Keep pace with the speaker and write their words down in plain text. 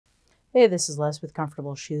Hey, this is Les with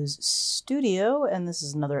Comfortable Shoes Studio, and this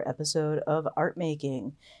is another episode of Art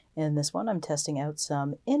Making. In this one, I'm testing out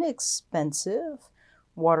some inexpensive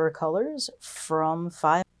watercolors from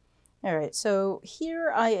 5. All right, so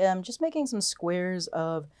here I am just making some squares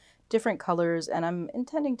of different colors, and I'm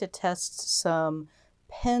intending to test some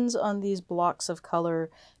pens on these blocks of color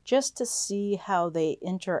just to see how they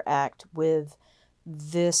interact with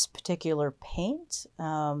this particular paint.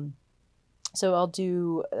 So I'll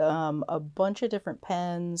do a bunch of different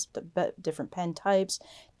pens, different pen types,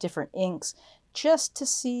 different inks, just to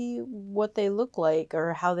see what they look like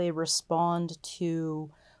or how they respond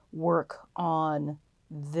to work on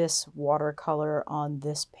this watercolor on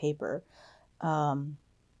this paper. Um,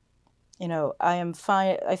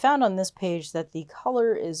 I found on this page that the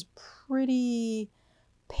color is pretty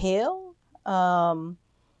pale and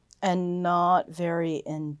not very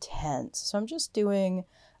intense. So I'm just doing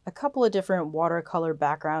a couple of different watercolor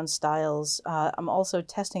background styles. I'm also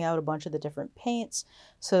testing out a bunch of the different paints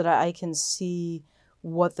so that I can see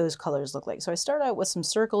what those colors look like. So I start out with some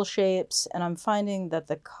circle shapes, and I'm finding that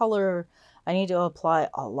the color, I need to apply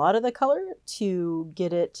a lot of the color to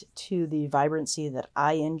get it to the vibrancy that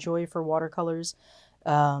I enjoy for watercolors.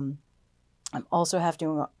 I'm also have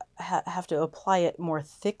to apply it more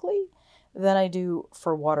thickly than I do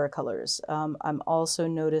for watercolors. I'm also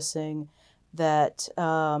noticing that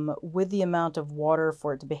with the amount of water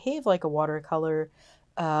for it to behave like a watercolor,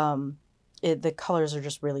 the colors are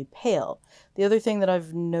just really pale. The other thing that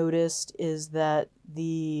I've noticed is that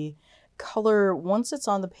the color, once it's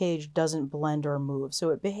on the page, doesn't blend or move. So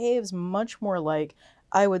it behaves much more like,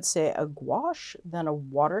 I would say, a gouache than a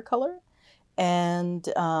watercolor. And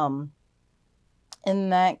in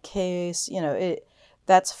that case,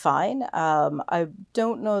 that's fine. I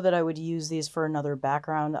don't know that I would use these for another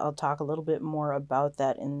background. I'll talk a little bit more about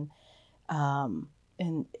that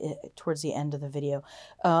towards the end of the video.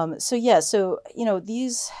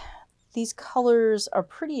 These colors are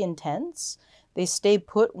pretty intense. They stay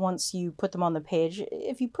put once you put them on the page.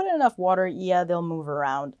 If you put in enough water, yeah, they'll move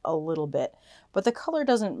around a little bit, but the color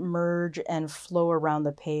doesn't merge and flow around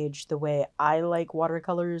the page the way I like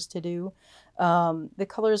watercolors to do. The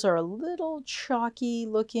colors are a little chalky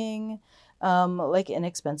looking, like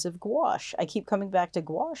inexpensive gouache. I keep coming back to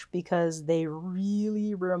gouache because they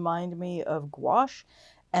really remind me of gouache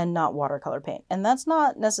and not watercolor paint. And that's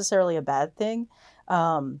not necessarily a bad thing.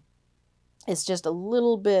 It's just a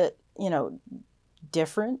little bit,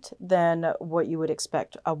 different than what you would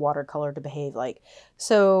expect a watercolor to behave like.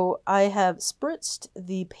 So I have spritzed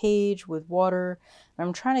the page with water.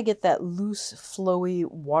 I'm trying to get that loose, flowy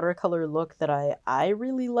watercolor look that I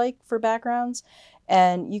really like for backgrounds.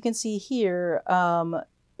 And you can see here,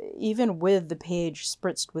 even with the page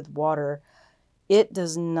spritzed with water, it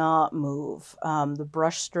does not move. The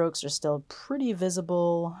brush strokes are still pretty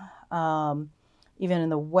visible. Even in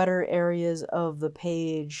the wetter areas of the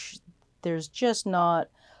page, there's just not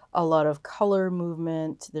a lot of color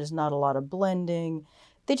movement. There's not a lot of blending.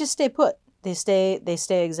 They just stay put. They stay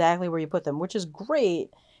exactly where you put them, which is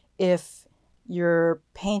great if you're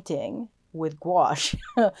painting with gouache,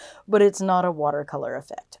 but it's not a watercolor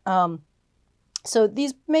effect. So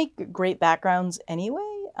these make great backgrounds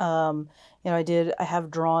anyway. I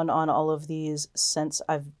have drawn on all of these since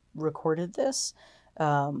I've recorded this.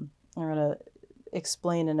 I'm gonna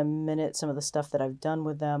explain in a minute some of the stuff that I've done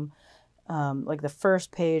with them. Like the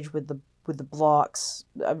first page with the blocks,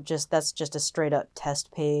 that's just a straight up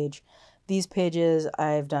test page. These pages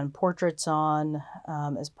I've done portraits on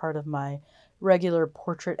as part of my regular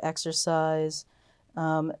portrait exercise.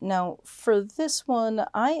 Now for this one,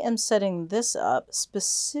 I am setting this up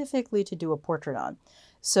specifically to do a portrait on.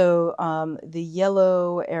 So the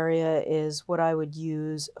yellow area is what I would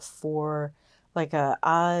use for like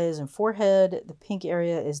eyes and forehead. The pink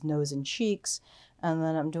area is nose and cheeks. And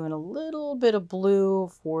then I'm doing a little bit of blue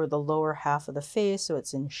for the lower half of the face, so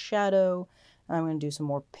it's in shadow. And I'm going to do some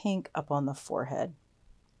more pink up on the forehead.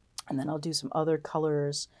 And then I'll do some other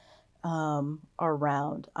colors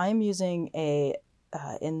around. I'm using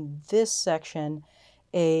in this section,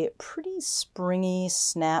 a pretty springy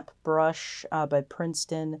snap brush by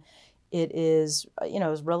Princeton. It is,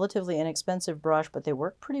 it's relatively inexpensive brush, but they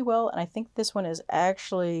work pretty well. And I think this one is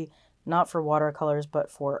actually not for watercolors,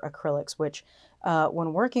 but for acrylics, which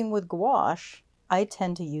when working with gouache, I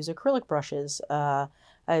tend to use acrylic brushes. I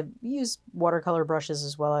use watercolor brushes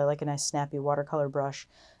as well. I like a nice snappy watercolor brush.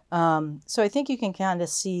 So I think you can kind of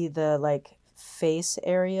see the face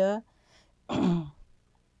area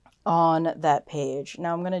on that page.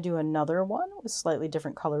 Now I'm going to do another one with slightly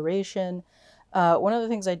different coloration. One of the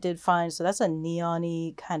things I did find, so that's a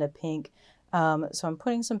neon-y kind of pink. So I'm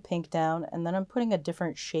putting some pink down, and then I'm putting a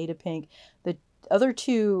different shade of pink. The other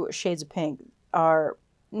two shades of pink are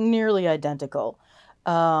nearly identical.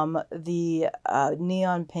 The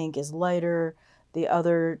neon pink is lighter. The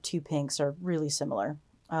other two pinks are really similar.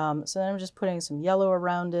 So then I'm just putting some yellow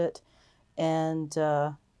around it and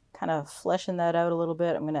kind of fleshing that out a little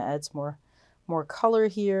bit. I'm going to add some more color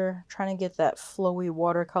here, trying to get that flowy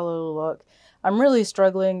watercolor look. I'm really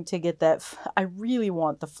struggling to get that. I really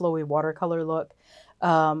want the flowy watercolor look,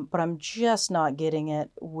 but I'm just not getting it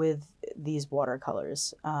with these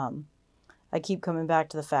watercolors. I keep coming back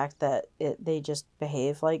to the fact that they just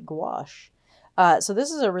behave like gouache. So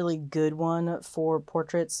this is a really good one for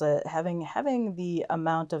portraits. Having the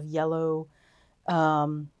amount of yellow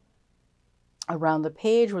around the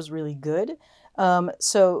page was really good.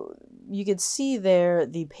 So you could see there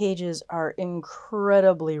the pages are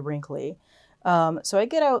incredibly wrinkly. So I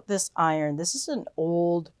get out this iron. This is an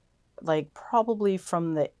old, like probably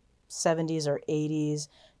from the 70s or 80s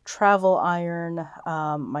travel iron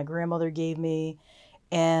my grandmother gave me,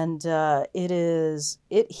 and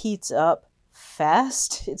it heats up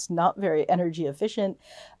fast. It's not very energy efficient,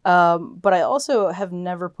 but I also have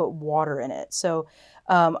never put water in it. So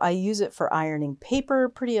I use it for ironing paper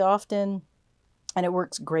pretty often, and it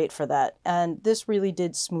works great for that. And this really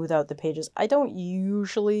did smooth out the pages. I don't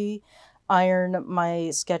usually iron my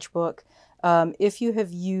sketchbook. If you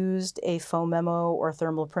have used a foam memo or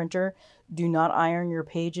thermal printer, do not iron your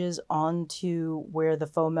pages onto where the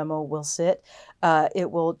foam memo will sit.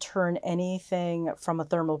 It will turn anything from a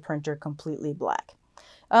thermal printer completely black.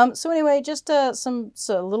 So anyway, just a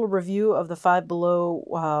little review of the Five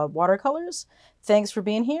Below watercolors. Thanks for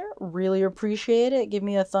being here. Really appreciate it. Give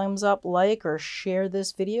me a thumbs up, like, or share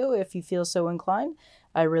this video if you feel so inclined.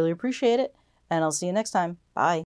 I really appreciate it, and I'll see you next time. Bye.